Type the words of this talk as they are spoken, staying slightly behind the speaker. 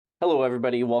Hello,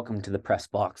 everybody. Welcome to the Press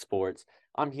Box Sports.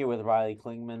 I'm here with Riley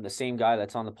Klingman, the same guy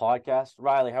that's on the podcast.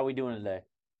 Riley, how are we doing today?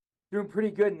 Doing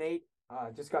pretty good, Nate.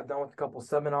 Just got done with a couple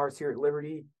seminars here at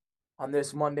Liberty on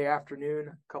this Monday afternoon.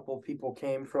 A couple of people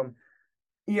came from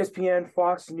ESPN,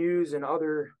 Fox News, and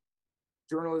other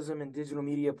journalism and digital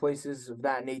media places of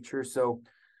that nature. So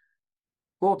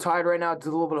a little tired right now. Did a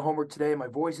little bit of homework today. My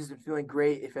voice isn't feeling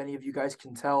great. If any of you guys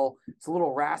can tell, it's a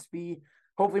little raspy.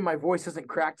 Hopefully my voice doesn't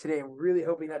crack today. I'm really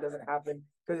hoping that doesn't happen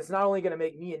because it's not only going to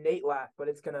make me and Nate laugh, but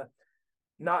it's going to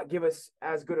not give us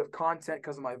as good of content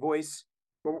because of my voice.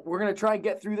 But we're going to try and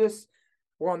get through this.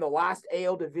 We're on the last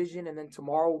AL division, and then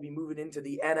tomorrow we'll be moving into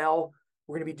the NL.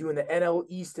 We're going to be doing the NL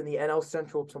East and the NL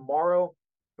Central tomorrow,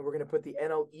 and we're going to put the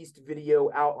NL East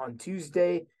video out on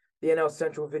Tuesday, the NL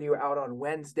Central video out on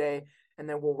Wednesday, and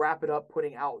then we'll wrap it up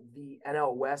putting out the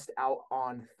NL West out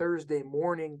on Thursday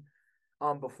morning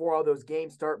before all those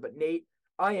games start. But Nate,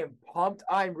 I am pumped.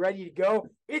 I'm ready to go.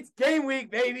 It's game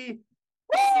week, baby.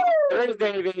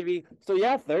 Thursday, baby. So,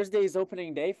 yeah, Thursday is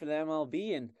opening day for the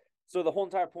MLB. And so the whole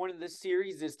entire point of this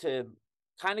series is to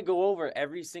kind of go over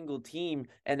every single team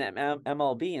in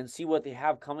MLB and see what they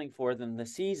have coming for them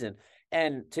this season.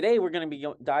 And today we're going to be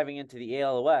diving into the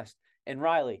AL West. And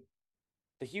Riley,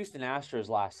 the Houston Astros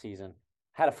last season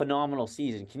had a phenomenal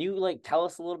season. Can you tell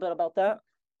us a little bit about that?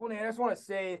 Well, Nate, I just want to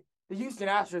say the Houston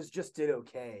Astros just did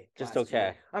okay. Just okay.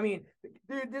 Year. I mean,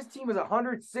 dude, this team was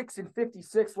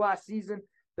 106-56 last season.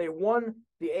 They won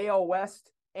the AL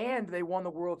West and they won the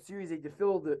World Series. They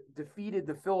defeated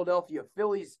the Philadelphia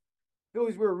Phillies.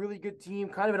 Phillies were a really good team,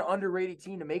 kind of an underrated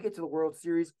team to make it to the World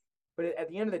Series. But at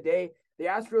the end of the day, the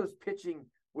Astros pitching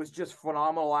was just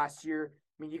phenomenal last year.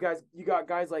 I mean, you got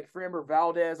guys like Framber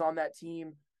Valdez on that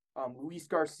team, Luis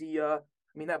Garcia.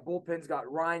 I mean, that bullpen's got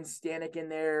Ryan Stanek in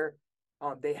there.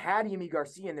 They had Yimi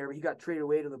Garcia in there, but he got traded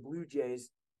away to the Blue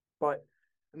Jays. But,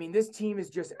 I mean, this team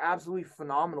is just absolutely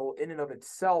phenomenal in and of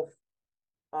itself.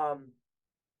 And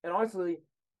honestly,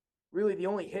 really the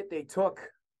only hit they took,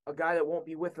 a guy that won't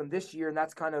be with them this year, and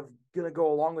that's kind of going to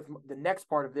go along with the next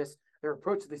part of this, their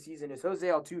approach to the season, is Jose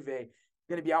Altuve,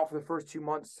 going to be out for the first 2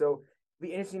 months. So it'll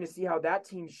be interesting to see how that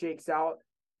team shakes out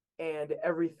and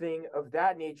everything of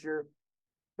that nature.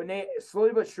 But Nate,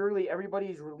 slowly but surely,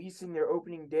 everybody's releasing their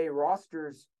opening day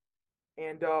rosters,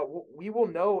 and we will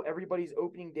know everybody's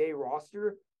opening day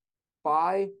roster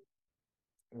by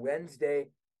Wednesday,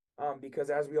 because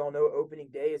as we all know, opening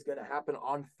day is going to happen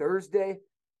on Thursday,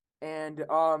 and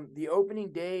the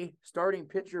opening day starting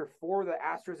pitcher for the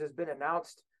Astros has been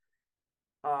announced,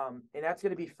 and that's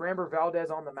going to be Framber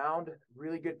Valdez on the mound.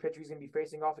 Really good pitcher. He's going to be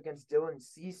facing off against Dylan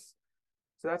Cease,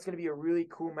 so that's going to be a really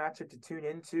cool matchup to tune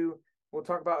into. We'll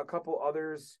talk about a couple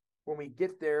others when we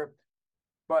get there.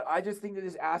 But I just think that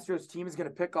this Astros team is going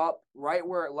to pick up right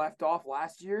where it left off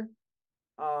last year.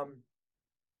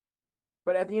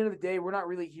 But at the end of the day, we're not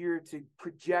really here to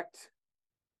project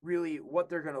really what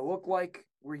they're going to look like.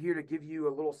 We're here to give you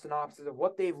a little synopsis of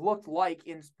what they've looked like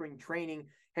in spring training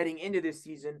heading into this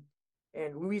season.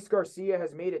 And Luis Garcia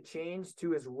has made a change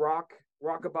to his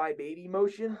rockabye baby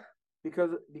motion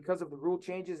because of the rule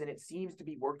changes, and it seems to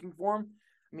be working for him.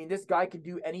 I mean, this guy can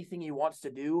do anything he wants to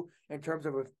do in terms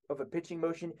of a pitching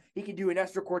motion. He can do an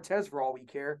Nestor Cortez for all we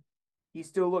care. He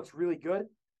still looks really good.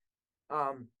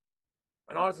 And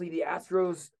honestly, the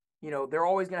Astros, they're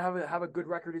always going to have a good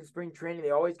record in spring training.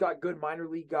 They always got good minor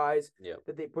league guys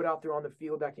that they put out there on the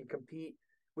field that can compete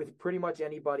with pretty much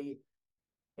anybody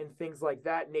and things like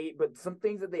that, Nate. But some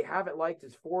things that they haven't liked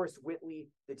is Forrest Whitley,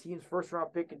 the team's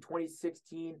first-round pick in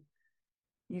 2016.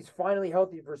 He's finally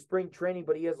healthy for spring training,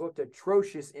 but he has looked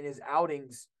atrocious in his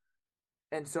outings.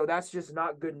 And so that's just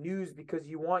not good news because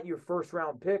you want your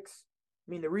first-round picks.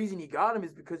 I mean, the reason you got him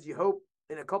is because you hope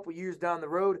in a couple years down the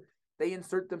road they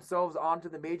insert themselves onto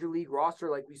the major league roster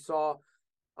like we saw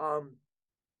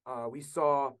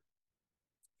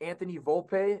Anthony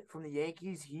Volpe from the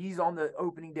Yankees. He's on the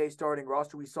opening day starting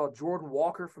roster. We saw Jordan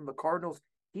Walker from the Cardinals.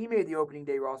 He made the opening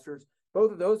day rosters.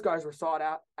 Both of those guys were sought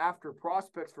out after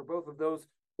prospects for both of those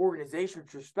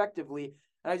organizations respectively.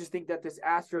 And I just think that this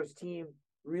Astros team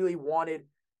really wanted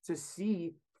to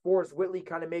see Forrest Whitley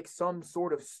kind of make some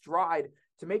sort of stride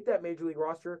to make that major league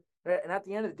roster. And at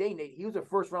the end of the day, Nate, he was a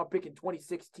first-round pick in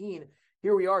 2016.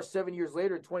 Here we are 7 years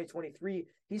later in 2023.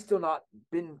 He's still not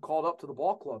been called up to the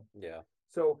ball club. Yeah.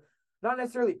 So not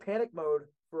necessarily panic mode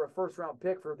for a first-round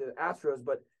pick for the Astros,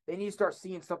 but they need to start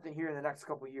seeing something here in the next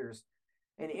couple of years.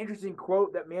 An interesting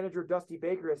quote that manager Dusty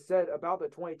Baker has said about the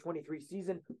 2023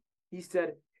 season. He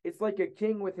said, "It's like a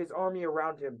king with his army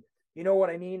around him. You know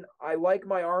what I mean? I like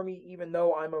my army even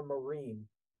though I'm a Marine."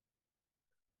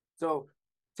 So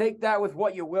take that with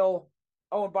what you will.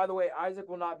 Oh, and by the way, Isaac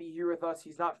will not be here with us.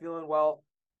 He's not feeling well.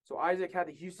 So Isaac had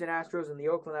the Houston Astros and the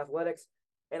Oakland Athletics,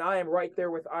 and I am right there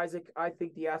with Isaac. I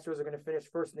think the Astros are going to finish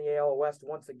first in the AL West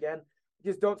once again.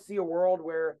 Just don't see a world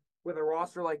where with a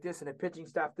roster like this and a pitching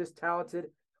staff this talented.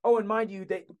 Oh, and mind you,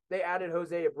 they added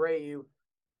Jose Abreu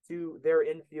to their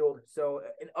infield, so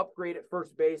an upgrade at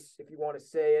first base, if you want to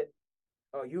say it.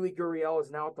 Yuli Gurriel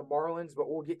is now at the Marlins, but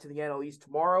we'll get to the NL East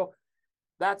tomorrow.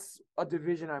 That's a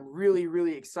division I'm really,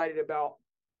 really excited about.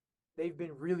 They've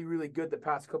been really, really good the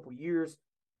past couple years.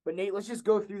 But Nate, let's just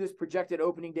go through this projected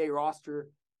opening day roster.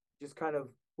 Just kind of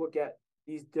look at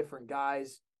these different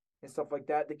guys and stuff like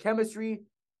that. The chemistry,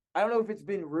 I don't know if it's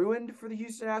been ruined for the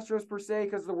Houston Astros per se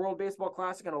because of the World Baseball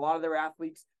Classic and a lot of their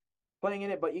athletes playing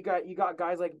in it. But you got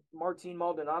guys like Martin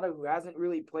Maldonado who hasn't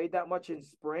really played that much in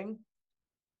spring.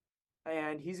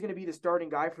 And he's going to be the starting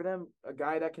guy for them, a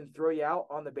guy that can throw you out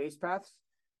on the base paths.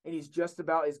 And he's just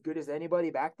about as good as anybody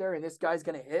back there. And this guy's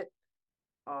going to hit.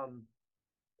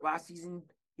 Last season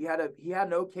he had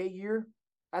an okay year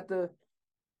at the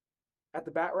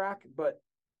bat rack, but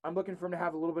I'm looking for him to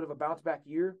have a little bit of a bounce back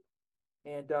year,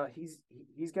 and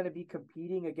he's going to be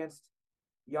competing against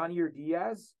Yanier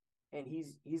Diaz, and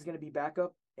he's going to be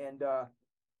backup, and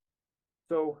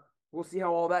so we'll see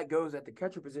how all that goes at the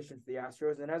catcher position for the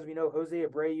Astros. And as we know, Jose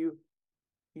Abreu,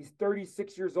 he's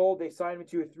 36 years old. They signed him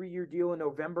to a 3-year deal in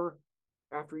November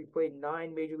after he played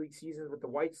 9 major league seasons with the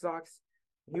White Sox.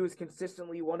 He was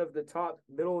consistently one of the top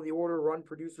middle-of-the-order run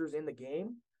producers in the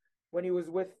game when he was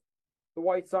with the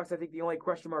White Sox. I think the only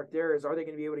question mark there is, are they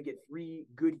going to be able to get 3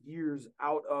 good years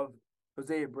out of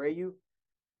Jose Abreu?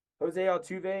 Jose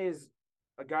Altuve is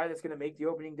a guy that's going to make the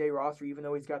opening day roster even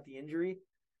though he's got the injury.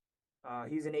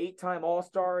 He's an 8-time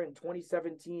All-Star and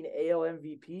 2017 AL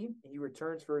MVP. He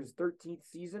returns for his 13th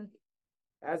season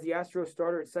as the Astros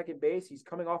starter at second base. He's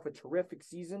coming off a terrific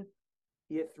season.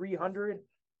 He hit 300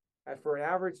 for an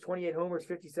average 28 homers,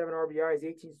 57 RBIs,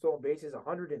 18 stolen bases,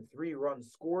 103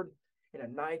 runs scored, and a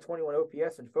 921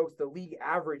 OPS. And folks, the league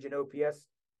average in OPS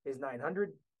is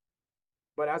 900.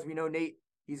 But as we know, Nate,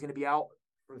 he's going to be out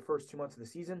for the first 2 months of the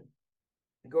season.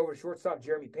 And go over to shortstop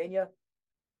Jeremy Pena.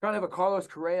 Kind of a Carlos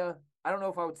Correa. I don't know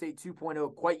if I would say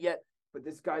 2.0 quite yet, but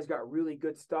this guy's got really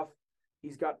good stuff.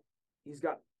 He's got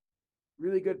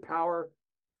really good power.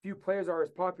 Few players are as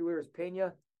popular as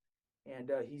Pena.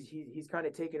 And he's kind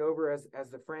of taken over as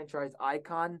the franchise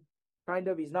icon, kind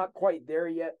of. He's not quite there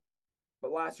yet,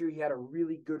 but last year he had a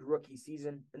really good rookie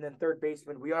season. And then third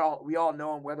baseman, we all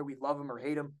know him, whether we love him or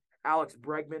hate him, Alex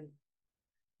Bregman.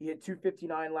 He hit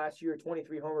 259 last year,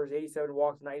 23 homers, 87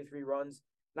 walks, 93 runs,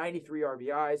 93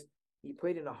 RBIs. He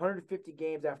played in 150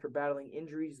 games after battling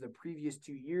injuries the previous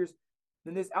 2 years.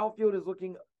 Then this outfield is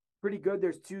looking pretty good.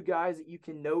 There's 2 guys that you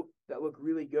can note that look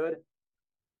really good.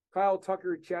 Kyle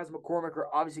Tucker, Chas McCormick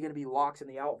are obviously going to be locks in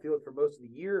the outfield for most of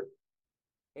the year.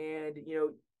 And,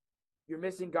 you're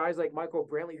missing guys like Michael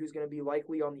Brantley, who's going to be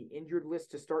likely on the injured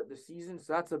list to start the season.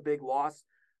 So that's a big loss.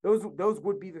 Those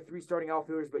would be the 3 starting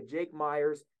outfielders, but Jake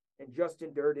Myers and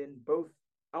Justin Durden, both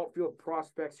outfield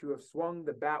prospects who have swung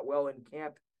the bat well in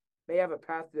camp, may have a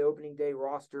path to the opening day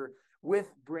roster with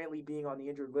Brantley being on the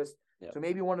injured list. Yep. So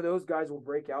maybe one of those guys will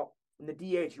break out. In the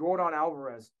DH, Yordan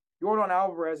Alvarez. Yordan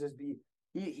Alvarez is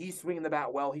he's swinging the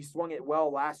bat well. He swung it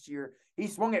well last year. He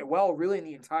swung it well really in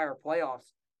the entire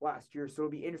playoffs last year. So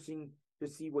it'll be interesting to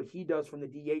see what he does from the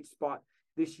DH spot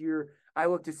this year. I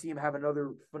look to see him have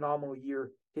another phenomenal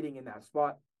year hitting in that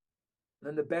spot. And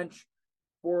then the bench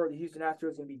for the Houston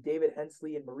Astros is going to be David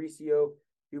Hensley and Mauricio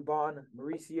Dubon.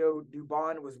 Mauricio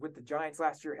Dubon was with the Giants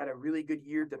last year, had a really good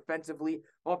year defensively.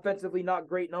 Offensively, not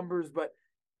great numbers, but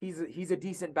he's a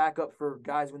decent backup for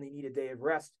guys when they need a day of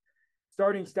rest.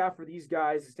 Starting staff for these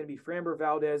guys is going to be Framber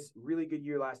Valdez, really good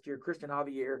year last year. Christian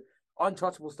Javier,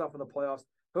 untouchable stuff in the playoffs.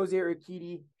 Jose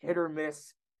Urquidy, hit or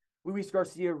miss. Luis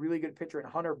Garcia, really good pitcher. And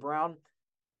Hunter Brown.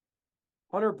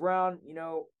 Hunter Brown,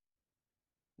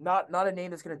 not a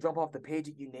name that's going to jump off the page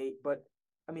at you, Nate, but,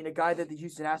 a guy that the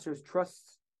Houston Astros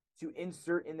trusts to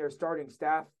insert in their starting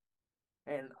staff.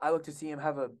 And I look to see him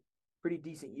have a pretty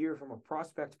decent year from a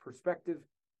prospect perspective.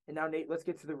 And now, Nate, let's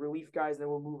get to the relief guys, and then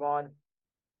we'll move on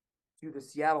to the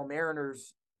Seattle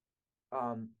Mariners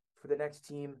for the next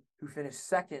team who finished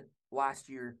second last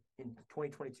year in the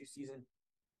 2022 season.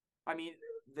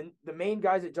 The main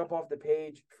guys that jump off the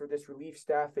page for this relief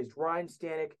staff is Ryan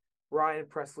Stanek, Ryan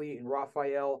Presley, and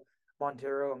Rafael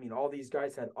Montero. All these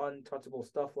guys had untouchable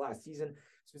stuff last season.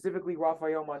 Specifically,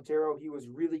 Rafael Montero, he was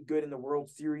really good in the World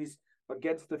Series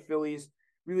against the Phillies.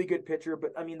 Really good pitcher.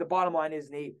 But, the bottom line is,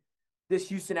 Nate, this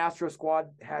Houston Astros squad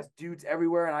has dudes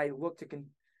everywhere, and I look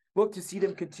to see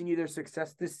them continue their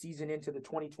success this season into the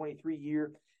 2023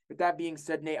 year. With that being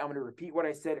said, Nate, I'm going to repeat what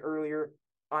I said earlier.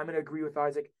 I'm going to agree with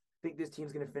Isaac. I think this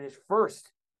team's going to finish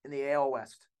first in the AL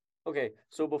West. Okay,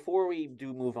 so before we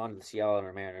do move on to the Seattle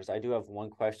Mariners, I do have one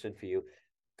question for you.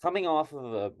 Coming off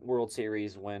of a World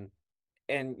Series win,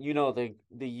 and the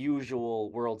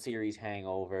usual World Series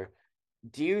hangover,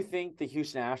 do you think the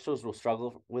Houston Astros will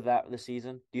struggle with that this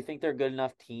season? Do you think they're a good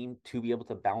enough team to be able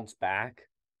to bounce back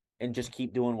and just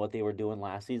keep doing what they were doing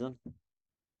last season?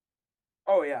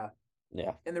 Oh, yeah.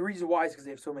 Yeah. And the reason why is because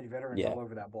they have so many veterans all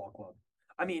over that ball club.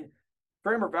 I mean,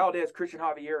 Framber Valdez, Christian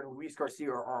Javier, and Luis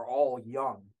Garcia are all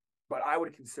young, but I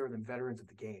would consider them veterans of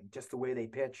the game, just the way they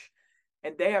pitch.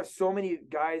 And they have so many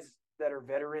guys that are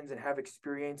veterans and have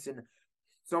experience, and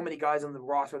so many guys on the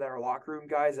roster that are locker room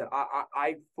guys that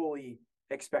I fully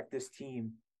expect this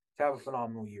team to have a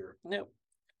phenomenal year. No.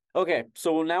 Okay,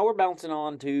 so now we're bouncing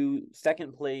on to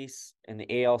second place in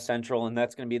the AL Central, and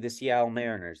that's going to be the Seattle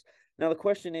Mariners. Now, the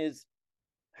question is,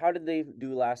 how did they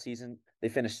do last season? They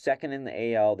finished second in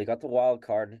the AL. They got the wild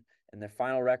card, and their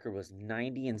final record was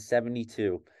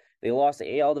 90-72. They lost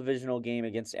the AL divisional game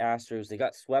against Astros. They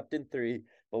got swept in 3.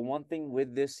 But one thing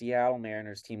with this Seattle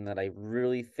Mariners team that I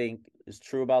really think is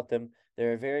true about them,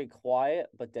 they're a very quiet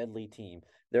but deadly team.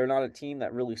 They're not a team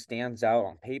that really stands out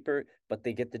on paper, but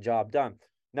they get the job done.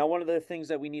 Now, one of the things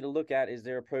that we need to look at is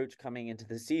their approach coming into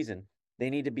the season. They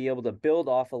need to be able to build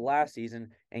off of last season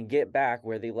and get back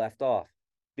where they left off,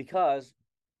 because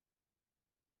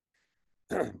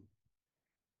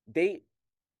they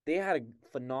had a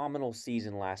phenomenal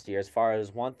season last year as far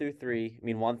as 1 through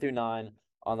 9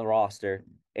 on the roster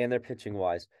and their pitching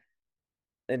wise.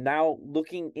 And now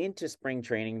looking into spring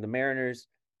training, the Mariners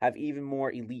have even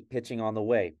more elite pitching on the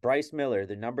way. Bryce Miller,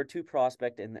 the number 2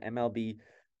 prospect in the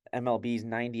MLB's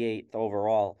 98th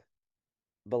overall,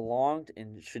 belonged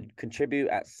and should contribute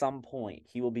at some point.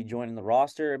 He will be joining the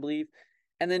roster, I believe.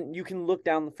 And then you can look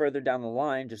further down the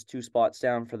line, just 2 spots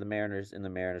down for the Mariners in the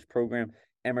Mariners program,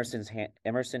 Emerson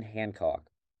Hancock,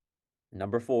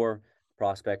 number 4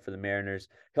 prospect for the Mariners.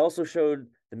 He also showed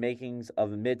the makings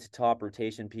of a mid to top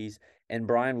rotation piece. And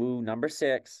Brian Wu, number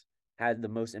 6, had the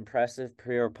most impressive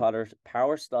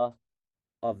power stuff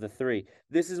of the 3.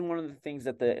 This is one of the things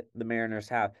that the Mariners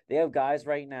have. They have guys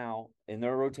right now in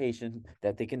their rotation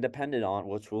that they can depend on,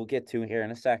 which we'll get to here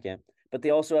in a second. But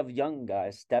they also have young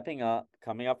guys stepping up,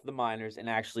 coming up the minors, and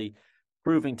actually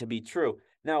proving to be true.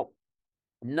 Now,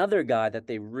 another guy that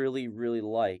they really, really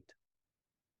liked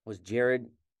was Jared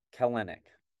Kelenic.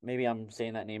 Maybe I'm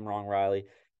saying that name wrong, Riley.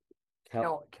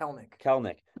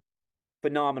 Kelenic.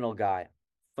 Phenomenal guy.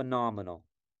 Phenomenal.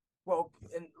 Well,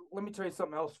 and let me tell you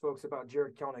something else, folks, about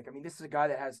Jared Kelenic. I mean, this is a guy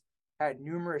that has had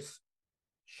numerous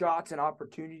shots and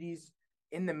opportunities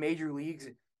in the major leagues.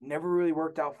 Never really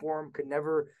worked out for him. Could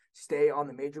never stay on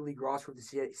the major league roster with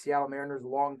the Seattle Mariners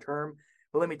long term.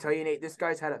 But let me tell you, Nate, this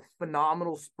guy's had a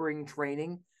phenomenal spring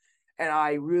training, and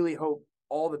I really hope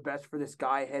all the best for this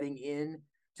guy heading in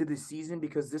to the season,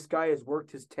 because this guy has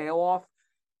worked his tail off.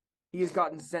 He has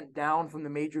gotten sent down from the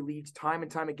major leagues time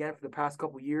and time again for the past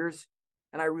couple years.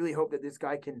 And I really hope that this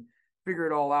guy can figure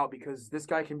it all out, because this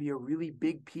guy can be a really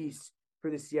big piece for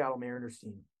the Seattle Mariners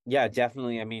team. Yeah,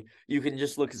 definitely. I mean, you can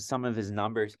just look at some of his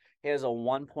numbers. He has a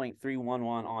 1.311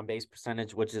 on base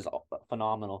percentage, which is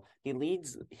phenomenal.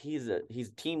 He's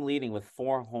team leading with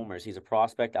 4 homers. He's a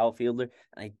prospect outfielder,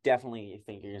 and I definitely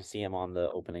think you're going to see him on the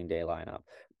opening day lineup.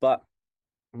 But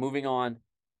moving on,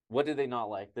 what did they not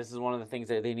like? This is one of the things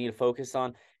that they need to focus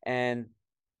on, and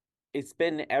it's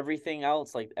been everything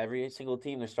else. Like every single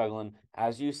team, they're struggling.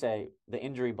 As you say, the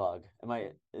injury bug.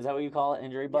 Is that what you call it?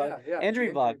 Injury bug? Yeah.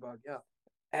 Injury bug. Yeah.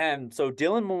 And so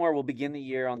Dylan Moore will begin the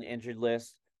year on the injured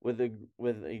list with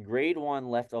a grade 1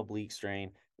 left oblique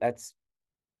strain. That's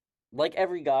like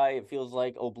every guy. It feels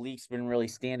like oblique's been really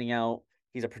standing out.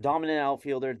 He's a predominant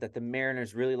outfielder that the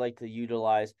Mariners really like to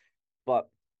utilize. But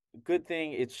good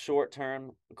thing it's short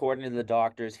term. According to the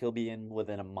doctors, he'll be in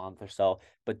within a month or so,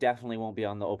 but definitely won't be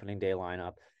on the opening day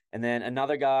lineup. And then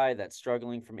another guy that's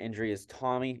struggling from injury is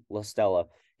Tommy La Stella.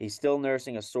 He's still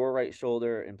nursing a sore right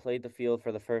shoulder and played the field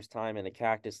for the first time in the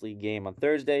Cactus League game on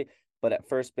Thursday, but at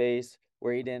first base,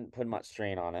 where he didn't put much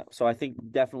strain on it. So I think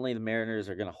definitely the Mariners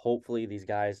are going to hopefully these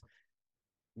guys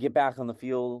get back on the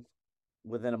field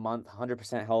within a month,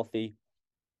 100% healthy.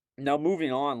 Now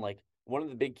moving on, like one of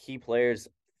the big key players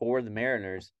for the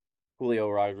Mariners, Julio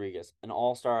Rodriguez, an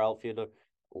all-star outfielder,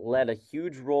 led a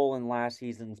huge role in last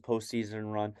season's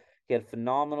postseason run. He had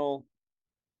phenomenal.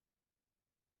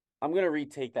 I'm going to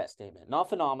retake that statement. Not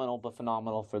phenomenal, but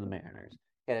phenomenal for the Mariners.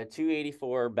 He had a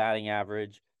 284 batting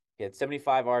average. He had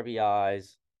 75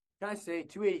 RBIs. Can I say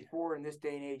 284 in this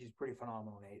day and age is pretty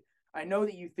phenomenal, Nate? I know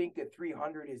that you think that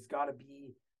 300 has got to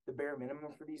be the bare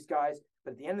minimum for these guys.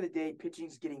 But at the end of the day,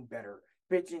 pitching's getting better.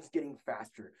 Pitching's getting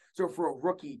faster. So for a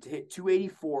rookie to hit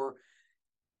 284,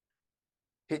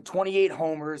 hit 28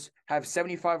 homers, have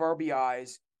 75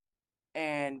 RBIs,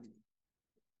 and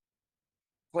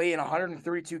play in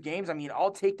 132 games, I mean,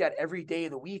 I'll take that every day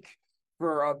of the week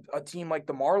for a team like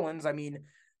the Marlins. I mean,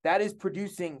 that is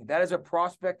producing. That is a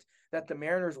prospect that the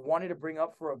Mariners wanted to bring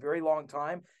up for a very long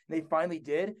time, and they finally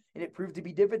did, and it proved to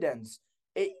be dividends.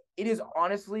 It is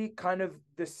honestly kind of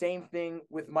the same thing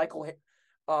with Michael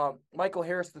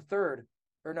Harris the third,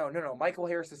 or no, Michael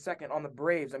Harris the second on the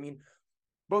Braves. I mean,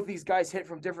 both these guys hit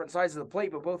from different sides of the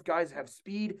plate, but both guys have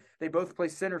speed. They both play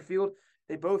center field.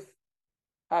 They both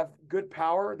have good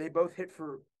power. They both hit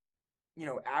for,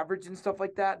 average and stuff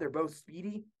like that. They're both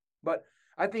speedy. But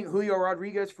I think Julio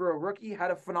Rodriguez, for a rookie,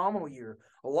 had a phenomenal year.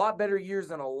 A lot better years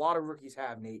than a lot of rookies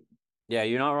have, Nate. Yeah,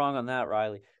 you're not wrong on that,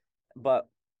 Riley. But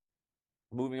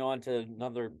moving on to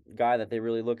another guy that they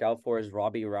really look out for is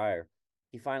Robbie Ryer.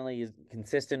 He finally is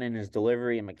consistent in his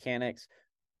delivery and mechanics.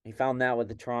 He found that with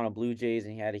the Toronto Blue Jays,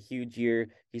 and he had a huge year.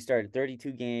 He started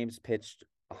 32 games, pitched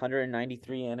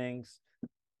 193 innings,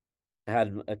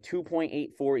 had a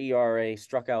 2.84 ERA,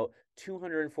 struck out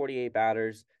 248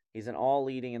 batters. He's an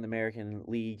all-leading in the American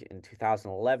League in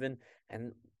 2011.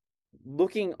 And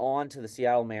looking on to the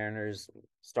Seattle Mariners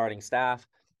starting staff,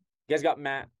 you guys got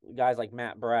guys like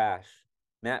Matt Brash,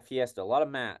 Matt Fiesta, a lot of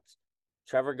Matts,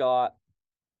 Trevor Gott,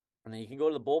 and then you can go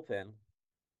to the bullpen.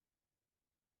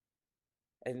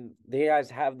 And they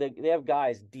have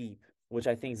guys deep, which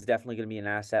I think is definitely going to be an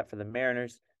asset for the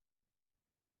Mariners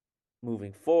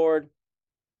moving forward.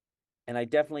 And I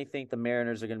definitely think the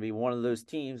Mariners are going to be one of those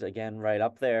teams, again, right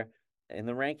up there in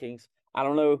the rankings. I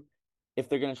don't know if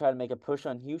they're going to try to make a push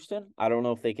on Houston. I don't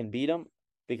know if they can beat them,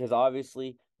 because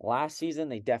obviously last season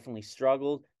they definitely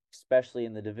struggled, especially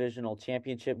in the divisional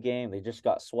championship game. They just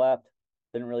got swept.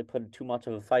 Didn't really put too much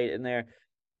of a fight in there.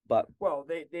 But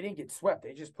they didn't get swept.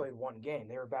 They just played one game.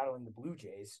 They were battling the Blue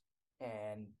Jays,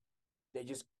 and they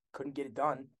just couldn't get it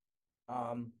done.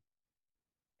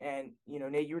 And,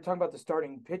 Nate, you were talking about the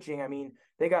starting pitching. I mean,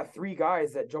 they got three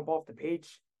guys that jump off the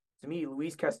page. To me,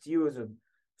 Luis Castillo is a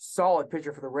solid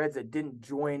pitcher for the Reds that didn't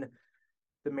join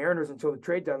the Mariners until the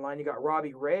trade deadline. You got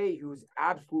Robbie Ray, who was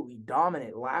absolutely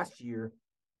dominant last year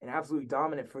and absolutely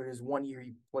dominant for his 1 year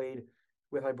he played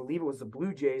with, I believe it was the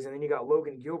Blue Jays. And then you got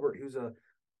Logan Gilbert, who's a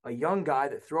young guy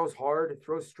that throws hard,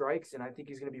 throws strikes, and I think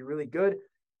he's going to be really good.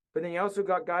 But then you also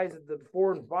got guys at the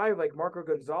 4 and 5, like Marco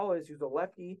Gonzalez, who's a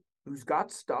lefty, who's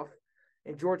got stuff,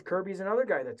 and George Kirby's another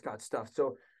guy that's got stuff.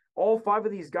 So all 5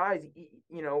 of these guys,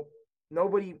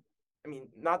 nobody, I mean,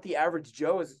 not the average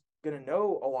Joe is going to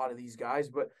know a lot of these guys,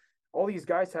 but all these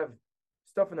guys have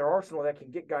stuff in their arsenal that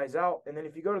can get guys out. And then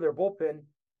if you go to their bullpen,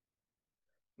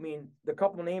 I mean, the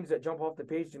couple of names that jump off the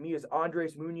page to me is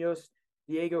Andres Munoz,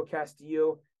 Diego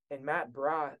Castillo, and Matt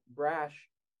Brash.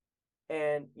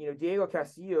 And, Diego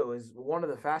Castillo is one of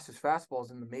the fastest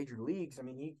fastballs in the major leagues. I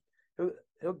mean,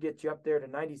 he'll get you up there to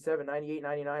 97, 98,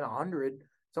 99, 100,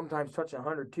 sometimes touching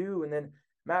 102. And then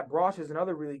Matt Brash is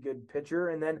another really good pitcher.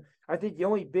 And then I think the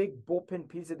only big bullpen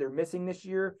piece that they're missing this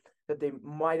year that they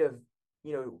might have,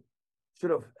 should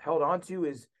have held on to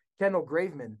is Kendall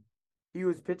Graveman. He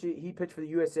pitched for the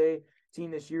USA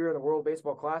team this year in the World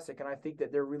Baseball Classic, and I think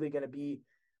that they're really going to be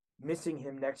missing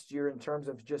him next year in terms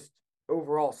of just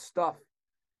overall stuff.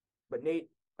 But Nate,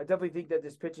 I definitely think that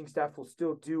this pitching staff will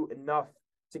still do enough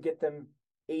to get them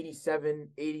 87,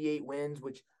 88 wins,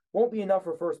 which won't be enough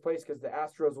for first place because the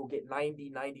Astros will get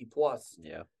 90 plus.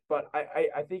 Yeah. But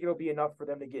I think it'll be enough for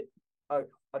them to get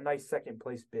a nice second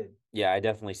place bid. Yeah, I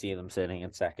definitely see them sitting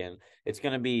in second. I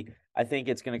think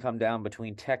it's going to come down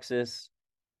between Texas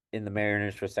and the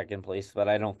Mariners for second place, but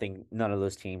I don't think none of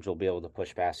those teams will be able to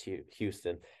push past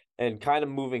Houston. And kind of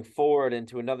moving forward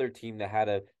into another team that had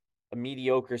a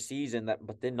mediocre season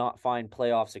but did not find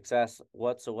playoff success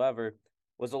whatsoever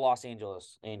was the Los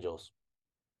Angeles Angels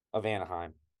of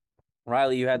Anaheim.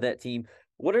 Riley, you had that team.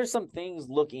 What are some things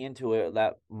looking into it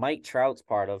that Mike Trout's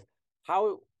part of?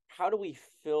 How do we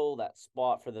fill that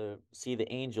spot see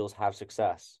the Angels have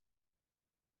success?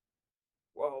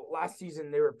 Well, last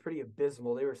season they were pretty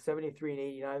abysmal. They were 73 and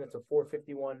 89. That's a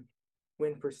 451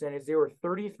 win percentage. They were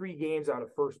 33 games out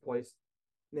of first place.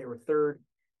 They were third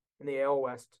in the AL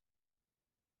West.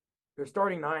 They're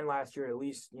starting 9 last year, at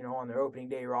least, on their opening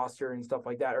day roster and stuff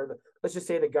like that. Or let's just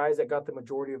say the guys that got the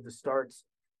majority of the starts.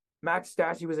 Max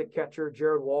Stassi was at catcher.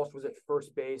 Jared Walsh was at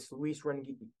first base. Luis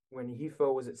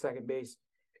Rengifo was at second base.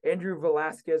 Andrew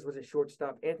Velasquez was at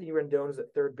shortstop. Anthony Rendon was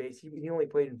at third base. He only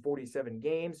played in 47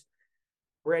 games.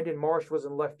 Brandon Marsh was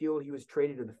in left field. He was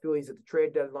traded to the Phillies at the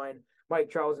trade deadline. Mike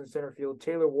Trout was in center field.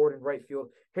 Taylor Ward in right field.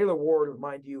 Taylor Ward,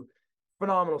 mind you,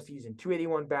 phenomenal season.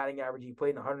 281 batting average. He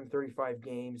played in 135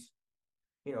 games.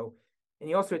 And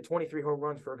he also had 23 home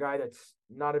runs for a guy that's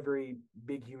not a very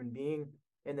big human being.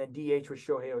 And then DH was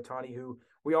Shohei Ohtani, who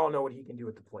we all know what he can do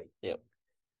at the plate. Yep.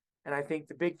 And I think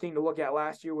the big thing to look at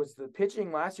last year was the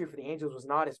pitching last year for the Angels was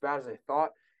not as bad as I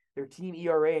thought. Their team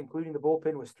ERA, including the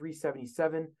bullpen, was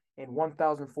 3.77 and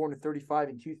 1,435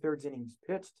 and 2/3 innings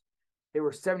pitched. They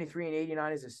were 73 and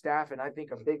 89 as a staff, and I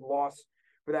think a big loss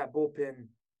for that bullpen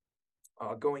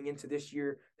going into this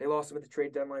year. They lost him at the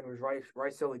trade deadline. Was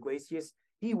Raisel Iglesias.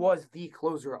 He was the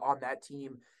closer on that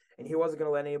team, and he wasn't going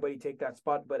to let anybody take that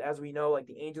spot. But as we know, like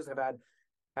the Angels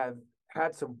have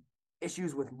had some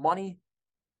issues with money,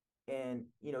 and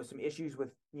some issues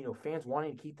with fans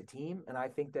wanting to keep the team, and I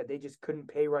think that they just couldn't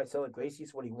pay Raisel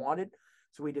Iglesias what he wanted,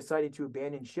 so he decided to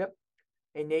abandon ship.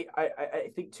 And Nate,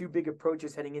 I think two big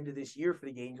approaches heading into this year for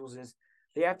the Angels is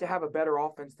they have to have a better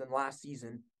offense than last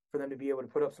season for them to be able to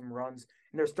put up some runs,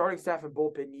 and their starting staff and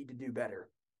bullpen need to do better.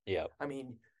 Yeah. I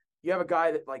mean, you have a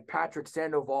guy that like Patrick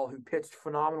Sandoval, who pitched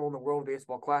phenomenal in the World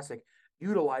Baseball Classic,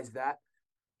 utilized that.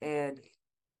 And,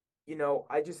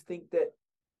 I just think that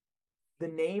the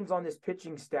names on this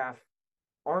pitching staff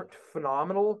aren't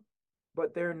phenomenal,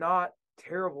 but they're not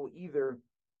terrible either.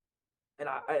 And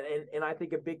I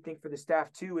think a big thing for the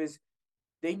staff too is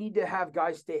they need to have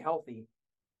guys stay healthy.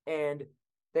 And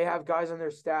they have guys on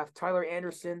their staff, Tyler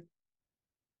Anderson,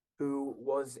 who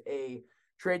was a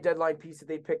trade deadline piece that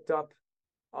they picked up.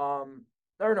 A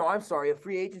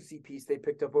free agency piece they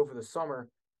picked up over the summer.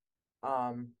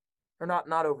 Or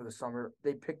not over the summer.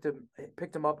 They picked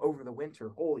him up over the winter.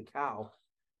 Holy cow.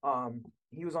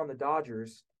 He was on the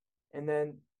Dodgers. And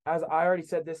then, as I already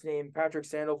said this name, Patrick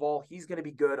Sandoval, he's going to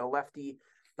be good, a lefty,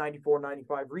 94,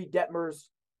 95. Reed Detmers,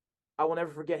 I will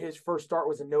never forget his first start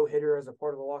was a no-hitter as a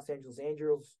part of the Los Angeles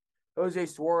Angels. Jose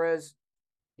Suarez,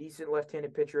 decent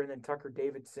left-handed pitcher. And then Tucker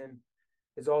Davidson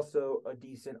is also a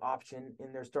decent option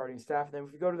in their starting staff. And then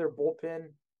if you go to their bullpen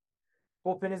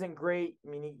isn't great.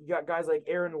 I mean, you got guys like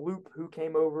Aaron Loop, who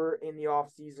came over in the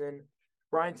offseason,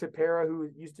 Brian Tepera, who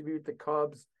used to be with the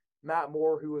Cubs, Matt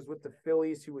Moore, who was with the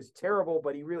Phillies, who was terrible,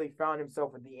 but he really found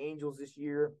himself with the Angels this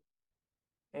year.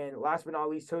 And last but not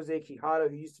least, Jose Quijada,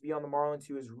 who used to be on the Marlins,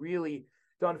 who has really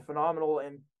done phenomenal.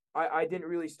 And I didn't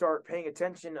really start paying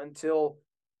attention until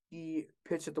he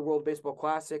pitched at the World Baseball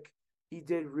Classic. He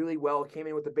did really well, came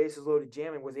in with the bases loaded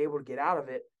jam and was able to get out of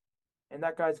it. And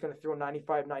that guy's going to throw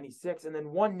 95, 96. And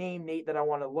then one name, Nate, that I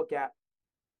want to look at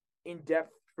in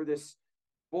depth for this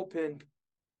bullpen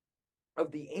of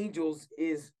the Angels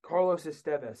is Carlos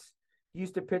Estevez. He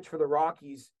used to pitch for the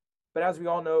Rockies. But as we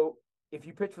all know, if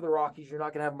you pitch for the Rockies, you're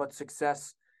not going to have much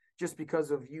success just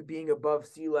because of you being above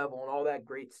sea level and all that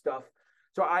great stuff.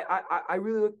 So I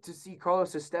really look to see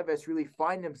Carlos Estevez really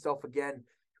find himself again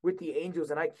with the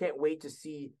Angels, and I can't wait to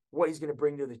see what he's going to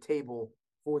bring to the table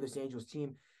for this Angels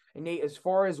team. And Nate, as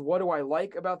far as what do I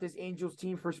like about this Angels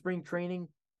team for spring training,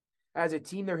 as a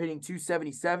team, they're hitting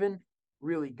 277,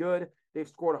 really good. They've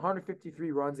scored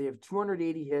 153 runs. They have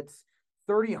 280 hits,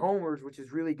 30 homers, which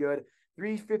is really good,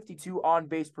 352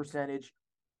 on-base percentage.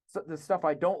 So the stuff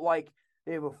I don't like,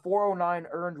 they have a 409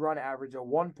 earned run average, a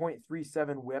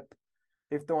 1.37 whip.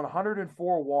 They've thrown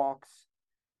 104 walks,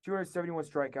 271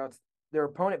 strikeouts. Their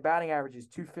opponent batting average is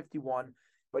 251.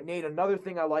 But Nate, another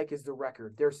thing I like is the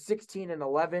record. They're 16 and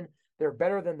 11. They're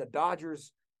better than the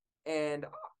Dodgers. And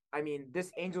I mean,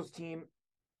 this Angels team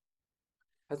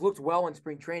has looked well in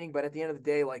spring training, but at the end of the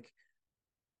day, like,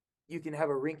 you can have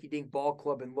a rinky-dink ball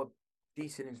club and look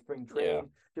decent in spring training. Yeah.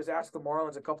 Just ask the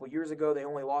Marlins a couple years ago. They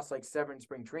only lost like 7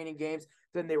 spring training games.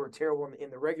 Then they were terrible in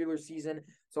the regular season.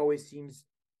 It always seems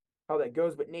how that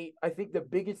goes. But Nate, I think the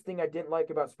biggest thing I didn't like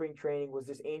about spring training was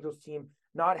this Angels team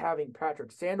not having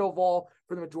Patrick Sandoval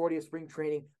for the majority of spring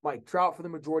training, Mike Trout for the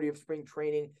majority of spring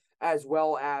training, as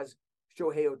well as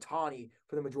Shohei Ohtani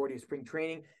for the majority of spring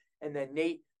training. And then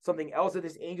Nate, something else that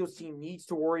this Angels team needs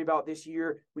to worry about this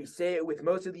year, we say it with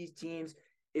most of these teams,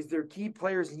 is their key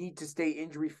players need to stay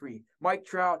injury-free. Mike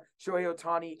Trout, Shohei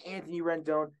Ohtani, Anthony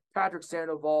Rendon, Patrick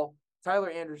Sandoval, Tyler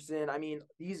Anderson. I mean,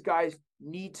 these guys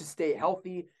need to stay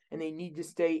healthy, and they need to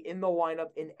stay in the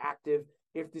lineup and active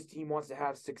if this team wants to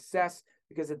have success.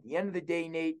 Because at the end of the day,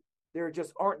 Nate, there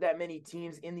just aren't that many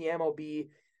teams in the MLB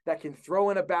that can throw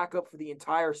in a backup for the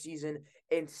entire season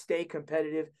and stay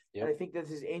competitive. Yep. And I think that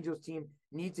this Angels team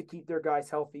needs to keep their guys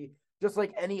healthy, just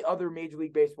like any other Major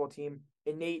League Baseball team.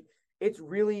 And Nate, it's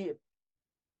really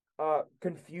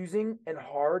confusing and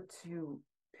hard to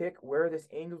pick where this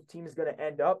Angels team is going to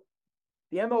end up.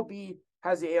 the MLB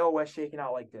has the AL West shaken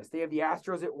out like this. They have the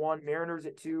Astros at 1, Mariners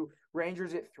at 2,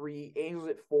 Rangers at 3, Angels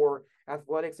at 4,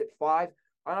 Athletics at 5.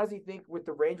 I honestly think with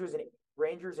the Rangers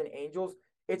and Angels,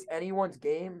 it's anyone's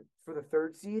game for the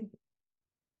 3rd seed.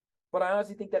 But I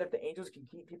honestly think that if the Angels can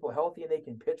keep people healthy and they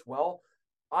can pitch well,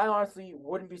 I honestly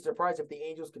wouldn't be surprised if the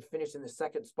Angels could finish in the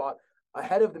 2nd spot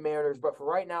ahead of the Mariners. But for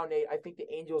right now, Nate, I think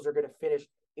the Angels are going to finish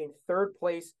in 3rd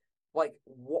place.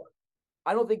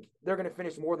 I don't think they're going to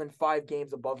finish more than 5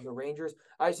 games above the Rangers.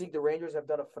 I think the Rangers have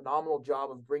done a phenomenal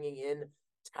job of bringing in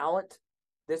talent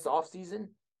this offseason.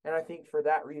 And I think for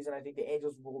that reason, I think the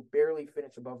Angels will barely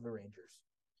finish above the Rangers.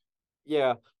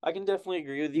 Yeah, I can definitely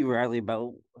agree with you, Riley,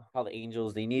 about how the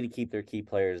Angels, they need to keep their key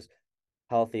players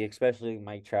healthy, especially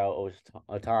Mike Trout,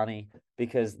 Ohtani,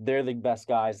 because they're the best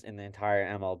guys in the entire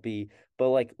MLB. But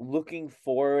like looking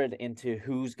forward into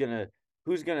who's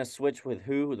gonna switch with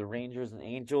who, the Rangers and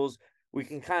Angels, we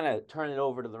can kind of turn it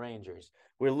over to the Rangers.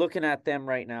 We're looking at them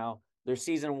right now. Their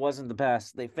season wasn't the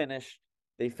best. They finished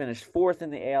 4th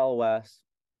in the AL West.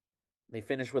 They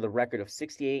finished with a record of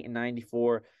 68 and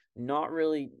 94. Not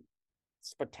really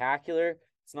spectacular.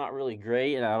 It's not really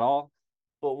great at all.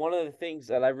 But one of the things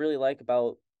that I really like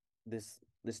about this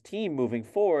team moving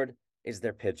forward is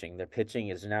their pitching. Their pitching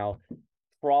is now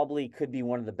probably could be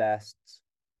one of the best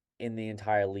in the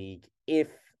entire league if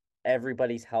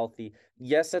everybody's healthy.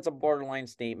 Yes, that's a borderline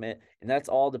statement, and that's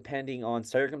all depending on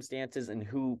circumstances and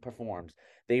who performs.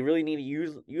 They really need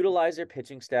to utilize their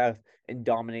pitching staff and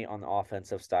dominate on the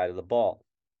offensive side of the ball.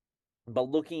 But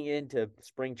looking into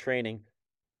spring training,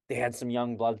 they had some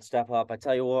young blood step up. I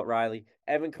tell you what, Riley,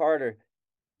 Evan Carter,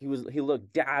 he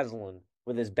looked dazzling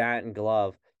with his bat and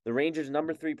glove. The Rangers'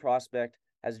 number 3 prospect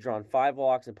has drawn 5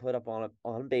 walks and put up on an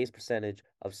on-base percentage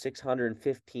of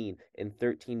 615 in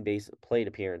 13 base plate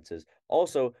appearances.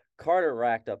 Also, Carter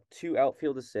racked up 2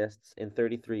 outfield assists in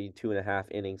 33 2.5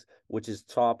 innings, which is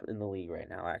top in the league right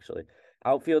now, actually.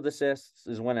 Outfield assists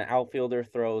is when an outfielder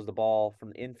throws the ball from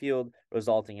the infield,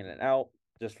 resulting in an out.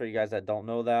 Just for you guys that don't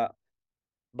know that.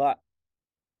 But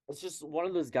it's just one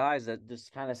of those guys that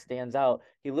just kind of stands out.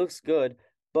 He looks good,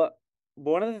 but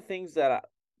one of the things that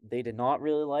they did not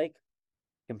really like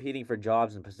competing for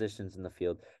jobs and positions in the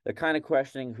field. They're kind of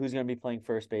questioning who's going to be playing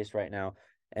first base right now.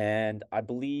 And I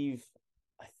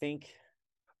think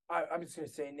I'm just going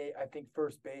to say, Nate, I think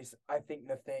first base, I think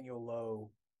Nathaniel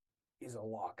Lowe is a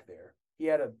lock there. He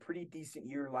had a pretty decent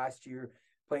year last year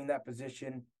playing that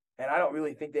position. And I don't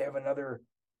really think they have another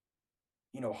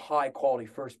high quality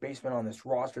first baseman on this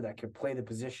roster that could play the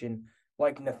position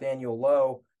like Nathaniel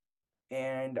Lowe.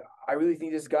 And I really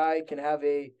think this guy can have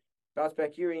a bounce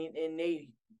back year. And Nate,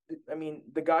 I mean,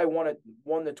 the guy won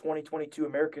the 2022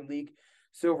 American League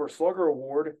Silver Slugger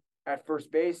Award at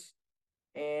first base,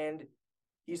 and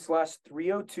he slashed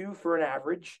 302 for an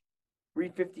average,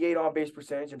 358 on base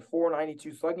percentage, and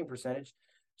 492 slugging percentage.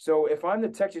 So if I'm the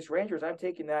Texas Rangers, I'm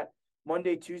taking that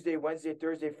Monday, Tuesday, Wednesday,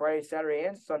 Thursday, Friday, Saturday,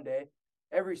 and Sunday,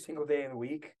 every single day of the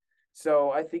week.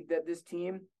 So I think that this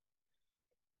team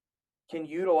can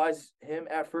utilize him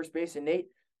at first base. And Nate,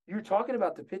 you're talking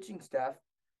about the pitching staff.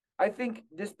 I think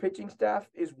this pitching staff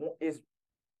is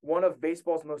one of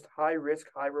baseball's most high risk,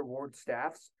 high reward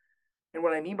staffs. And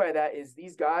what I mean by that is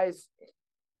these guys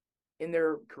in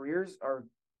their careers are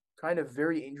kind of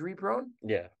very injury prone.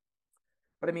 Yeah.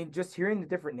 But I mean, just hearing the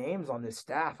different names on this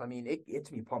staff, I mean, it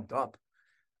gets me pumped up.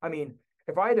 I mean,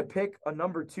 if I had to pick a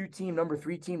number 2 team, number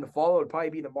 3 team to follow, it'd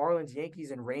probably be the Marlins, Yankees,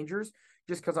 and Rangers,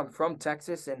 just because I'm from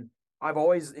Texas and I've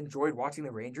always enjoyed watching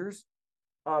the Rangers.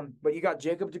 But you got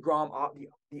Jacob deGrom,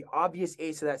 the obvious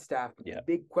ace of that staff. Yeah. The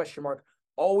big question mark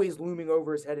always looming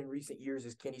over his head in recent years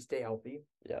is, can he stay healthy?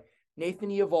 Yeah. Nathan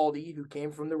Eovaldi, who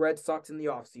came from the Red Sox in the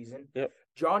offseason. Yep.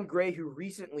 John Gray, who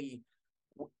recently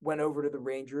went over to the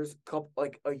Rangers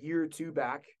a year or two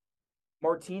back.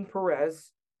 Martin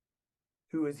Perez,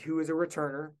 who is a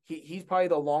returner. He's probably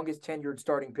the longest tenured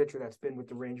starting pitcher that's been with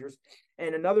the Rangers.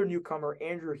 And another newcomer,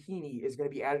 Andrew Heaney, is going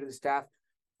to be added to the staff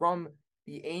from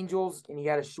the Angels, and he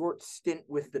had a short stint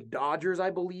with the Dodgers, I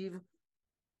believe.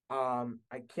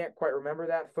 I can't quite remember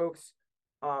that, folks.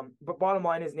 But bottom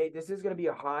line is, Nate, this is going to be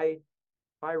a high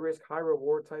risk, high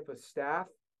reward type of staff.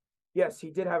 Yes, he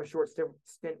did have a short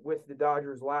stint with the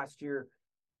Dodgers last year.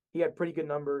 He had pretty good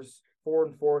numbers,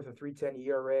 4-4 with a 3.10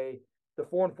 ERA. The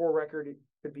 4-4 record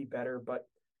could be better, but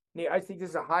Nate, I think this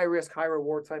is a high risk, high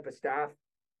reward type of staff,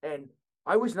 and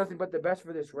I wish nothing but the best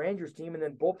for this Rangers team. And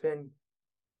then bullpen,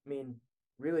 I mean,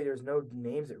 really, there's no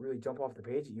names that really jump off the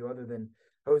page at you other than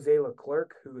Jose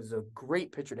Leclerc, who is a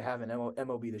great pitcher to have in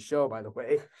MLB The Show, by the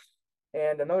way.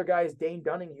 And another guy is Dane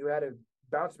Dunning, who had a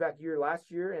bounce back year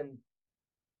last year. And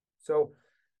so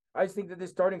I just think that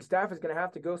this starting staff is going to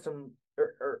have to go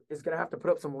or is going to have to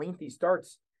put up some lengthy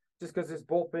starts just because this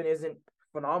bullpen isn't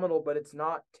phenomenal, but it's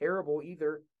not terrible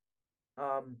either.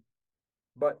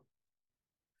 But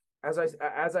as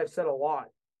I've said a lot,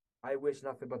 I wish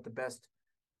nothing but the best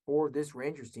for this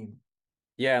Rangers team.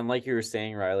 Yeah, and like you were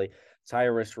saying, Riley, it's high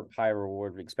risk, high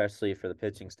reward, especially for the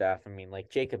pitching staff. I mean, like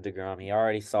Jacob deGrom, he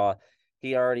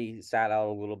already sat out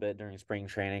a little bit during spring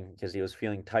training because he was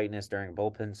feeling tightness during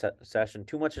bullpen session.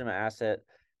 Too much of an asset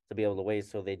to be able to wait,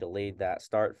 so they delayed that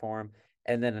start for him.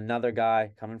 And then another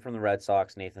guy coming from the Red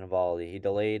Sox, Nathan Eovaldi, he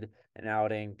delayed an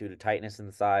outing due to tightness in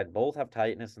the side. Both have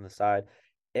tightness in the side.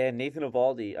 And Nathan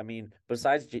Eovaldi, I mean,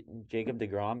 besides Jacob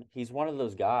deGrom, he's one of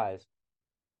those guys.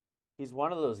 He's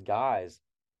one of those guys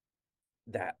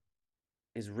that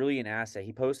is really an asset.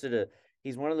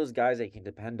 He's one of those guys that you can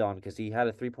depend on because he had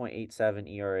a 3.87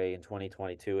 ERA in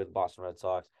 2022 with the Boston Red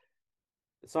Sox.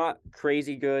 It's not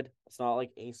crazy good. It's not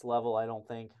like ace level, I don't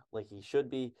think, like he should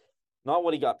be. Not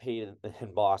what he got paid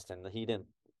in Boston. He didn't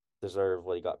deserve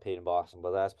what he got paid in Boston,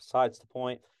 but that's besides the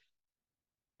point.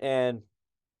 And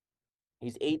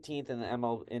he's 18th in the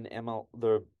ML.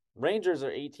 The Rangers are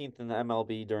 18th in the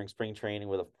MLB during spring training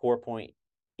with a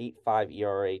 4.85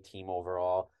 ERA team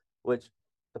overall, which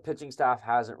the pitching staff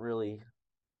hasn't really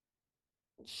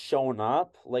shown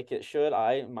up like it should.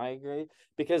 I agree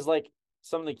because like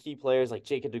some of the key players like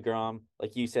Jacob deGrom,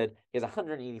 like you said, he has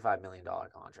 $185 million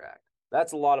contract.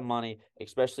 That's a lot of money,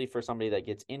 especially for somebody that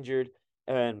gets injured.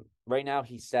 And right now,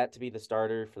 he's set to be the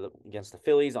starter against the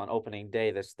Phillies on opening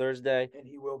day this Thursday. And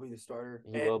he will be the starter.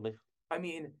 He will be. I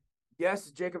mean,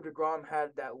 yes, Jacob deGrom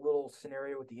had that little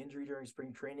scenario with the injury during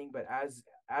spring training, but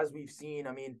as we've seen,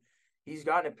 I mean, he's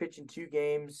gotten a pitch in 2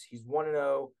 games. He's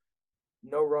 1-0,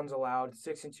 no runs allowed,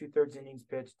 6 2/3 innings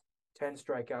pitched, 10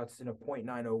 strikeouts, and a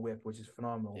 .90 WHIP, which is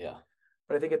phenomenal. Yeah.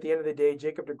 But I think at the end of the day,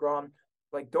 Jacob deGrom,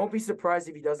 like, don't be surprised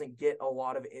if he doesn't get a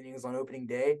lot of innings on opening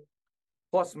day.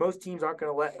 Plus, most teams aren't going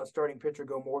to let a starting pitcher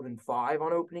go more than 5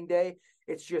 on opening day.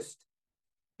 It's just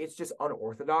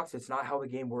unorthodox. It's not how the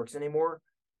game works anymore.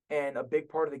 And a big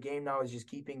part of the game now is just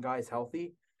keeping guys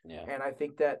healthy. Yeah. And I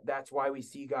think that's why we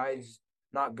see guys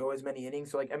not go as many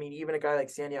innings. So, like, I mean, even a guy like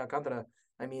Sandy Alcantara,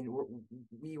 I mean,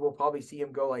 we will probably see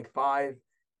him go like 5,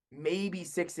 maybe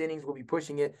 6 innings. We'll be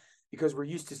pushing it because we're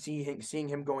used to seeing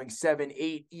him going 7,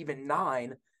 8, even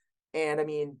 9. And, I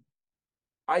mean,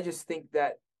 I just think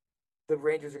that the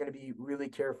Rangers are going to be really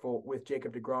careful with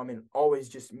Jacob deGrom and always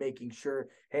just making sure,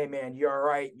 hey, man, you're all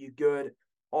right, you good,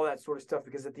 all that sort of stuff.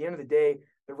 Because at the end of the day,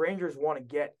 the Rangers want to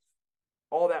get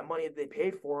all that money that they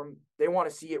paid for him. They want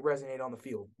to see it resonate on the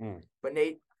field. But,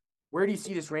 Nate, where do you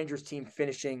see this Rangers team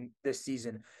finishing this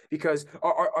season? Because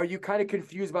are you kind of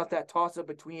confused about that toss-up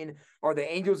between are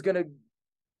the Angels going to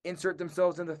insert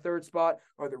themselves in the 3rd spot?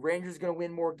 Are the Rangers going to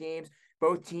win more games?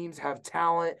 Both teams have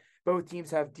talent. Both teams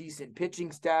have decent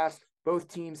pitching staffs. Both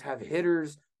teams have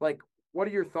hitters. Like, what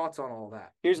are your thoughts on all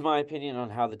that? Here's my opinion on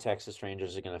how the Texas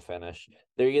Rangers are going to finish.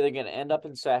 They're either going to end up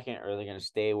in 2nd or they're going to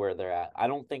stay where they're at. I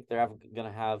don't think they're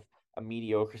going to have a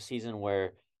mediocre season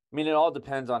where, I mean, it all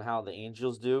depends on how the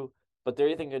Angels do, but they're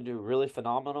either going to do really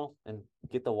phenomenal and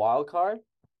get the wild card,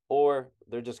 or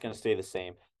they're just going to stay the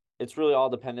same. It's really all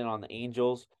dependent on the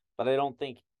Angels, but I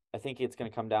think it's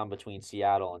going to come down between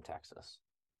Seattle and Texas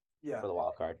for the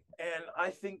wild card. And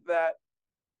I think that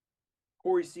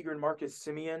Corey Seager and Marcus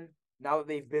Semien, now that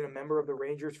they've been a member of the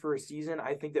Rangers for a season,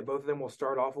 I think that both of them will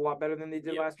start off a lot better than they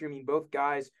did last year. I mean, both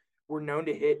guys were known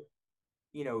to hit,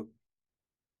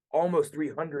 almost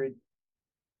 300,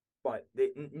 but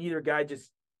neither guy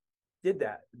just did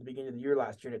that at the beginning of the year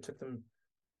last year, and it took them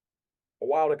a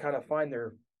while to kind of find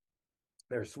their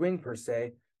swing per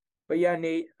se. But yeah,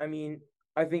 Nate, I mean,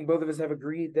 I think both of us have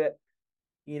agreed that,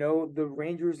 the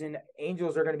Rangers and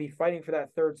Angels are going to be fighting for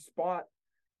that 3rd spot.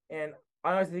 And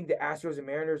I honestly think the Astros and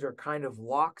Mariners are kind of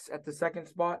locks at the 2nd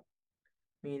spot.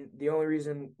 I mean, the only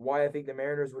reason why I think the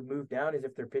Mariners would move down is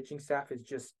if their pitching staff is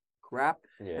just crap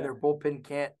and their bullpen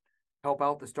can't help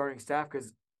out the starting staff,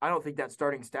 because I don't think that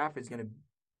starting staff is going to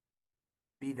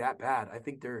be that bad. I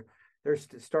think their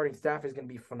starting staff is going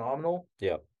to be phenomenal.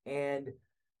 Yeah. And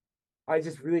I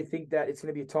just really think that it's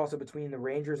going to be a toss-up between the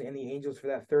Rangers and the Angels for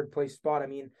that 3rd place spot. I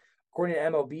mean, according to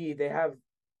MLB, they have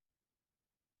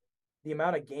the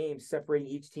amount of games separating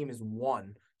each team is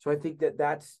 1. So I think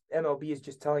that's MLB is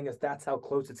just telling us that's how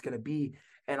close it's going to be.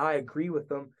 And I agree with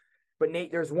them. But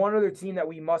Nate, there's one other team that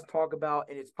we must talk about,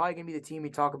 and it's probably going to be the team we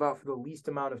talk about for the least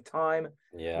amount of time.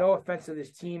 Yeah. No offense to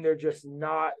this team. They're just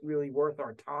not really worth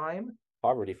our time.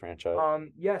 Poverty franchise.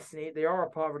 Yes, Nate, they are a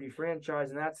poverty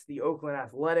franchise, and that's the Oakland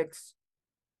Athletics.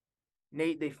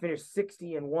 Nate, they finished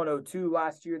 60-102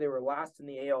 last year. They were last in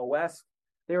the AL West.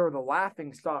 they are the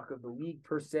laughing stock of the league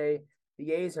per se.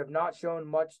 The A's have not shown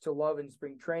much to love in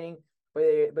spring training,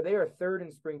 but they are third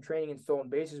in spring training in stolen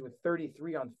bases with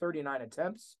 33 on 39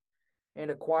 attempts,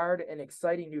 and acquired an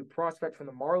exciting new prospect from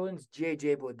the Marlins,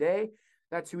 J.J. Bleday.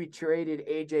 That's who we traded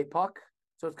A.J. Puck.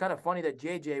 So it's kind of funny that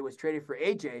J.J. was traded for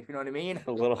A.J., if you know what I mean.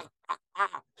 A little.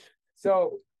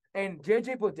 So, and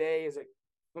J.J. Bleday is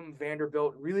from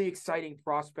Vanderbilt, really exciting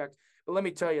prospect. But let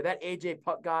me tell you, that A.J.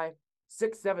 Puck guy,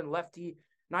 6'7" lefty,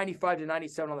 95 to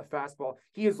 97 on the fastball.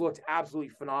 He has looked absolutely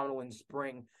phenomenal in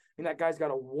spring. I mean, that guy's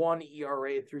got a 1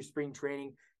 ERA through spring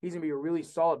training. He's going to be a really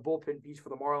solid bullpen piece for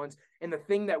the Marlins. And the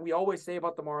thing that we always say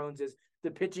about the Marlins is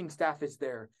the pitching staff is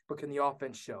there, but can the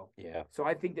offense show? Yeah. So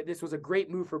I think that this was a great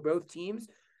move for both teams.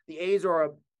 The A's are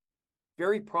a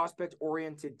very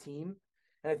prospect-oriented team,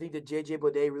 and I think that J.J.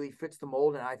 Bleday really fits the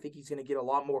mold, and I think he's going to get a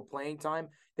lot more playing time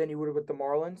than he would have with the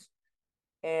Marlins.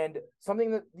 And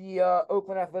something that the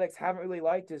Oakland Athletics haven't really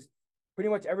liked is pretty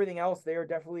much everything else. They are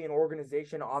definitely an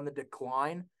organization on the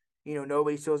decline. You know,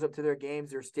 nobody shows up to their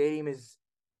games. Their stadium is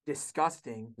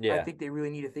disgusting. Yeah. I think they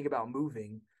really need to think about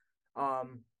moving.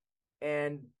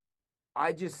 And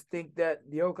I just think that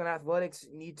the Oakland Athletics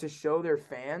need to show their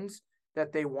fans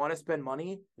that they want to spend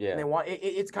money. Yeah. And they want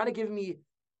it's kind of giving me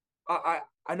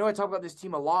I know I talk about this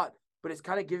team a lot, but it's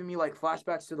kind of giving me like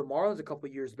flashbacks to the Marlins a couple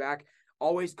of years back,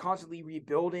 always constantly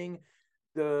rebuilding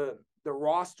the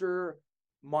roster,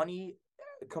 money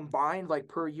combined like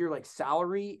per year, like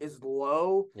salary is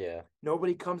low. Yeah.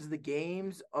 Nobody comes to the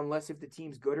games unless if the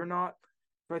team's good or not.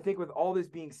 But I think with all this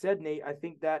being said, Nate, I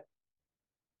think that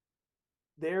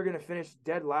they're going to finish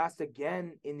dead last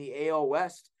again in the AL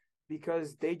West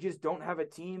because they just don't have a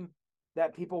team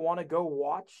that people want to go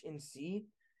watch and see.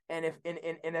 And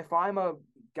if I'm a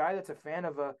guy that's a fan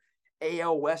of a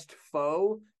AL West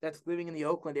foe that's living in the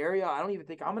Oakland area, I don't even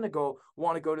think I'm going to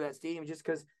want to go to that stadium just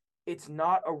because it's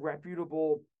not a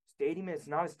reputable stadium. It's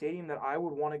not a stadium that I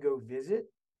would want to go visit.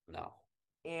 No.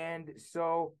 And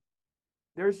so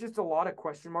there's just a lot of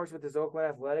question marks with this Oakland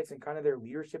Athletics and kind of their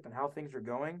leadership and how things are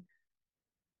going.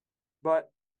 But,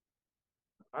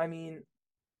 I mean,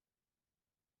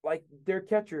 like their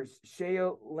catchers, Shea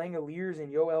Langoliers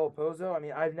and Yoel Pozo. I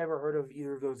mean, I've never heard of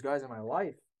either of those guys in my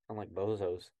life. I'm like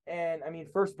bozos. And I mean,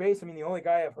 first base. I mean, the only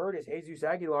guy I've heard is Jesus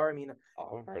Aguilar. I mean,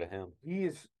 I've heard of him. He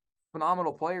is a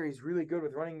phenomenal player. He's really good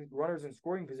with running runners in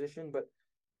scoring position. But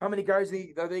how many guys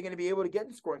are they going to be able to get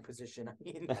in scoring position? I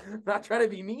mean, not trying to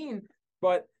be mean,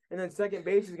 but and then second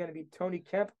base is going to be Tony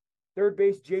Kemp. Third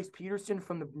base, Jace Peterson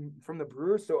from the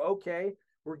Brewers. So okay.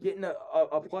 We're getting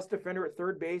a plus defender at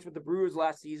third base with the Brewers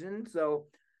last season. So,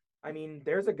 I mean,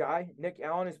 there's a guy. Nick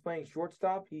Allen is playing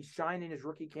shortstop. He shined in his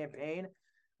rookie campaign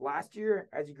last year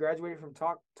as he graduated from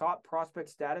top prospect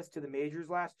status to the majors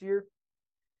last year.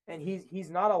 And he's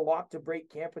not a lock to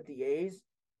break camp with the A's.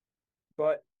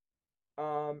 But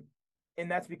and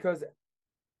that's because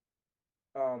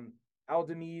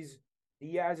Aldemez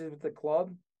Diaz is with the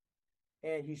club.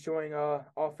 And he's showing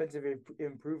offensive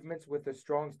improvements with a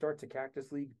strong start to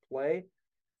Cactus League play.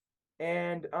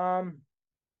 And I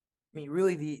mean,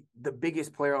 really the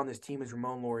biggest player on this team is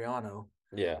Ramon Laureano.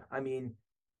 Yeah. I mean,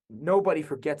 nobody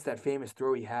forgets that famous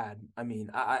throw he had. I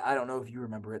mean, I don't know if you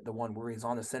remember it, the one where he's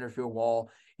on the center field wall,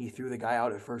 he threw the guy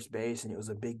out at first base, and it was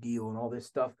a big deal and all this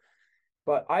stuff.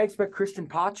 But I expect Christian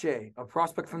Pache, a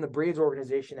prospect from the Braves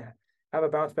organization, to have a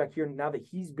bounce back here now that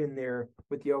he's been there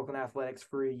with the Oakland Athletics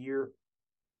for a year.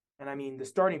 And, I mean, the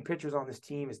starting pitchers on this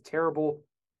team is terrible.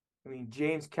 I mean,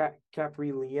 James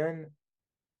Capri-Leon.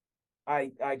 I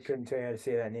couldn't tell you how to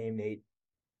say that name, Nate.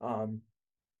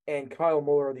 And Kyle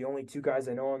Muller are the only two guys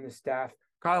I know on this staff.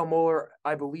 Kyle Muller,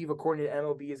 I believe, according to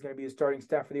MLB, is going to be the starting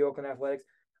staff for the Oakland Athletics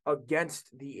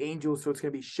against the Angels. So it's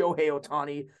going to be Shohei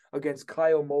Ohtani against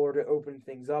Kyle Muller to open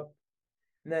things up.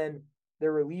 And then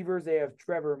their relievers, they have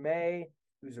Trevor May,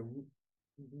 who's a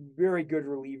very good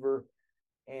reliever.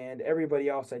 And everybody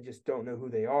else, I just don't know who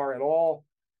they are at all.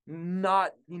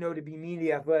 Not, to be mean to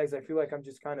the Athletics, I feel like I'm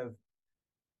just kind of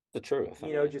the truth.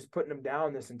 Just putting them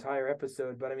down this entire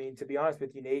episode. But I mean, to be honest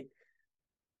with you, Nate,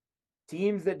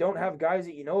 teams that don't have guys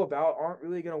that you know about aren't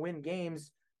really going to win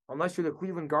games unless you're the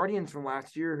Cleveland Guardians from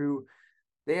last year, who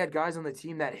they had guys on the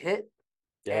team that hit.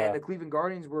 Yeah. And the Cleveland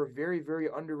Guardians were a very, very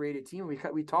underrated team.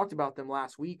 We talked about them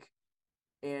last week,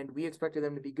 and we expected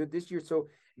them to be good this year. So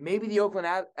maybe the Oakland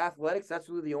Athletics, that's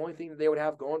really the only thing that they would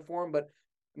have going for them. But,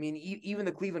 I mean, even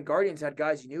the Cleveland Guardians had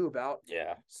guys you knew about.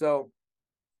 Yeah. So,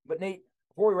 but Nate,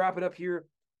 before we wrap it up here,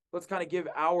 let's kind of give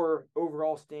our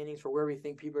overall standings for where we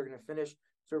think people are going to finish.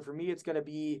 So for me, it's going to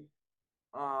be,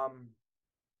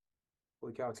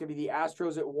 it's going to be the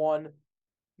Astros at 1,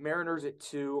 Mariners at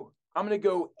 2. I'm going to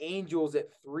go Angels at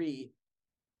 3,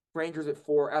 Rangers at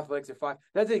 4, Athletics at 5.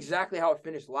 That's exactly how it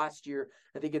finished last year.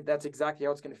 I think that's exactly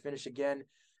how it's going to finish again.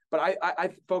 But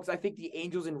folks, I think the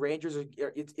Angels and Rangers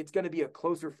it's going to be a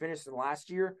closer finish than last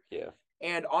year. Yeah.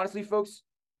 And honestly, folks,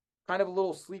 kind of a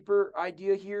little sleeper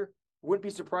idea here. Wouldn't be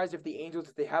surprised if the Angels,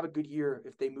 if they have a good year,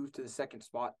 if they move to the second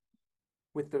spot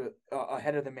with the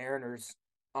ahead of the Mariners.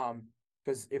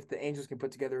 Because if the Angels can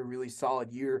put together a really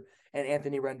solid year and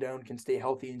Anthony Rendon can stay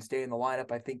healthy and stay in the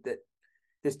lineup, I think that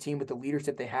this team, with the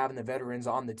leadership they have and the veterans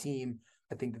on the team,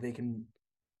 I think that they can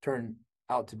turn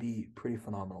out to be pretty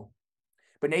phenomenal.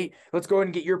 But Nate, let's go ahead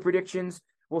and get your predictions.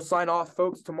 We'll sign off,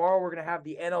 folks. Tomorrow we're going to have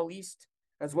the NL East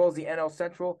as well as the NL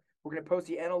Central. We're going to post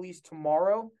the NL East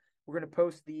tomorrow. We're going to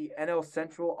post the NL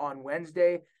Central on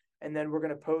Wednesday. And then we're going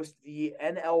to post the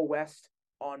NL West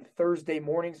on Thursday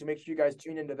morning. So make sure you guys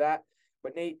tune into that.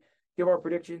 But Nate, give our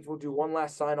predictions. We'll do one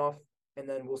last sign off, and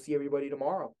then we'll see everybody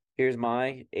tomorrow. Here's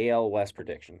my AL West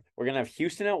prediction. We're going to have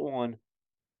Houston at 1,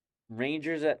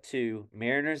 Rangers at 2,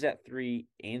 Mariners at 3,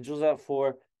 Angels at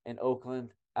 4, and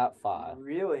Oakland at 5.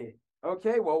 Really?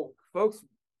 Okay, well, folks,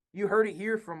 you heard it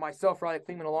here from myself, Riley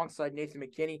Klingman, alongside Nathan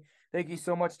McKinney. Thank you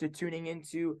so much for tuning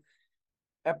into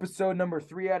episode number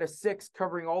 3 out of 6,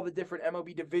 covering all the different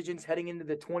MLB divisions heading into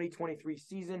the 2023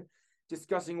 season,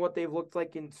 discussing what they've looked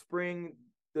like in spring,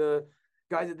 the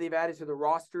guys that they've added to the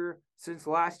roster since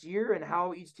last year, and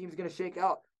how each team's going to shake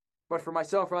out. But for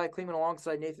myself, Riley Klingman,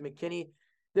 alongside Nathan McKinney,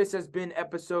 this has been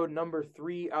episode number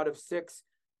 3 out of 6,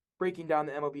 breaking down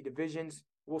the MLB divisions.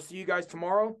 We'll see you guys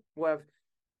tomorrow.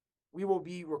 We will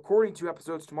be recording 2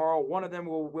 episodes tomorrow. One of them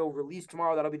will release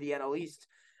tomorrow. That'll be the NL East.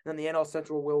 And then the NL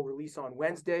Central will release on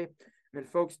Wednesday. And then,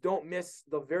 folks, don't miss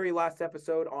the very last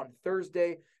episode on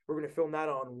Thursday. We're going to film that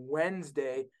on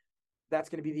Wednesday. That's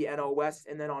going to be the NL West.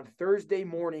 And then on Thursday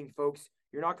morning, folks,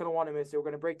 you're not going to want to miss it. We're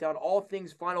going to break down all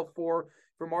things Final Four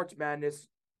for March Madness.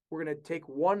 We're going to take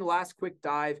one last quick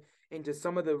dive into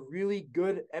some of the really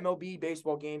good MLB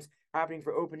baseball games happening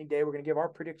for opening day. We're going to give our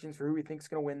predictions for who we think is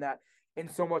going to win that and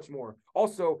so much more.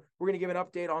 Also, we're going to give an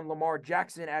update on Lamar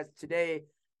Jackson, as today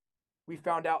we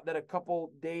found out that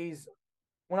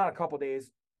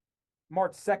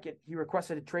March 2nd, he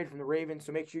requested a trade from the Ravens.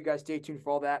 So make sure you guys stay tuned for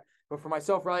all that. But for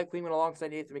myself, Riley Klingman,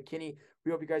 alongside Nathan McKinney,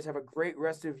 we hope you guys have a great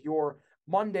rest of your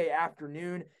Monday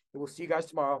afternoon. And we'll see you guys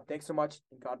tomorrow. Thanks so much,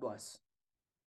 and God bless.